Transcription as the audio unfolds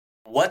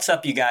What's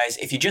up, you guys?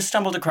 If you just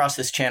stumbled across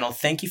this channel,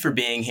 thank you for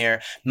being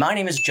here. My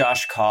name is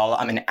Josh Call.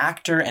 I'm an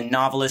actor and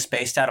novelist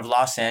based out of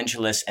Los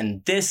Angeles,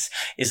 and this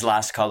is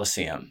Last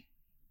Coliseum.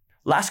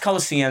 Last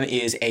Coliseum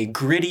is a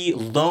gritty,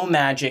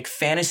 low-magic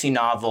fantasy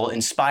novel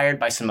inspired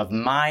by some of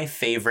my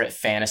favorite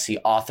fantasy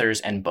authors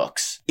and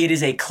books. It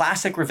is a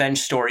classic revenge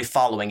story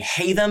following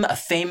Haytham, a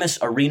famous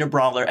arena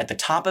brawler at the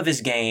top of his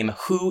game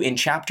who, in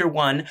Chapter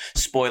 1,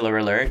 spoiler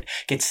alert,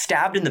 gets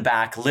stabbed in the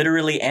back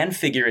literally and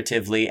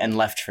figuratively and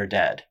left for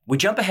dead. We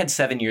jump ahead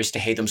 7 years to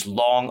Haytham's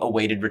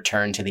long-awaited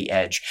return to the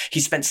Edge. He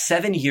spent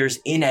 7 years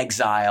in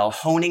exile,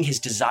 honing his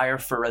desire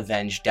for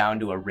revenge down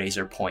to a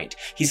razor point.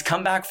 He's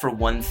come back for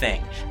one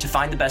thing, to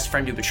find the best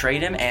friend who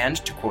betrayed him and,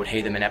 to quote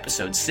Haytham in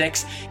episode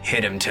 6,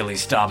 hit him till he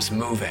stops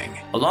moving.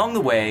 Along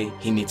the way,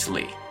 he meets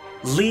Lee.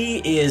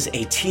 Lee is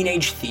a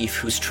teenage thief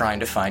who's trying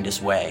to find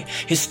his way.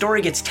 His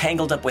story gets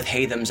tangled up with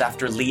Haytham's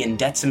after Lee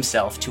indebts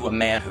himself to a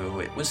man who,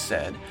 it was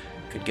said,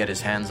 could get his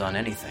hands on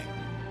anything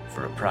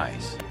for a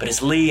price. But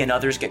as Lee and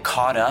others get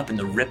caught up in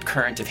the rip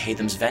current of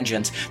Haytham's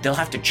vengeance, they'll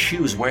have to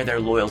choose where their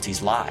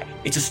loyalties lie.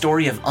 It's a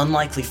story of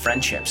unlikely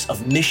friendships,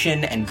 of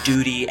mission and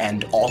duty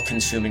and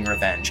all-consuming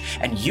revenge,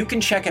 and you can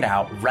check it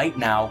out right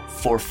now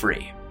for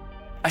free.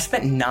 I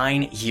spent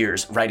 9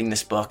 years writing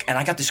this book, and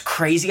I got this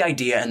crazy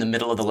idea in the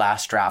middle of the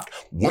last draft.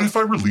 What if I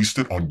released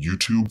it on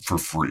YouTube for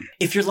free?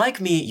 If you're like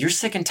me, you're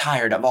sick and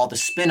tired of all the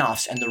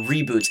spin-offs and the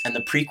reboots and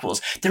the prequels.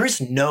 There is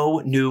no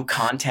new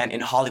content in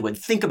Hollywood.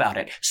 Think about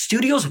it.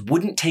 Studios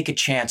wouldn't take a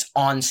chance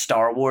on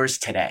Star Wars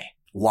today.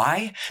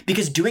 Why?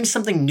 Because doing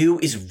something new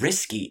is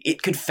risky.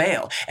 It could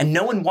fail, and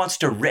no one wants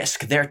to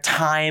risk their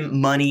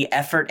time, money,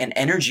 effort, and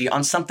energy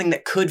on something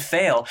that could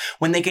fail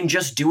when they can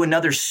just do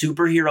another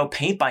superhero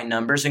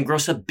paint-by-numbers and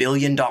gross $1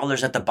 billion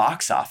at the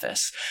box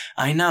office.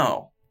 I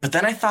know. But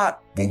then I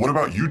thought, well, what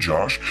about you,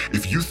 Josh?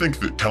 If you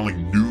think that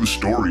telling new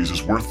stories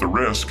is worth the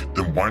risk,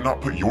 then why not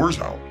put yours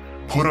out?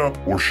 Put up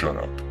or shut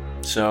up.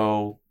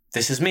 So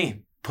this is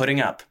me, putting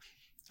up.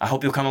 I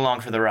hope you'll come along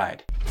for the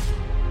ride.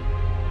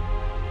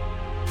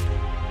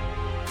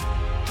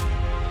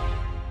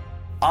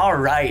 All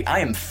right, I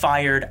am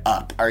fired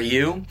up. Are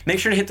you? Make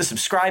sure to hit the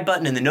subscribe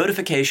button and the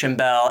notification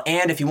bell.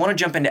 And if you want to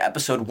jump into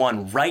episode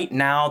 1 right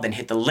now, then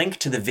hit the link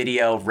to the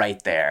video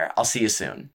right there. I'll see you soon.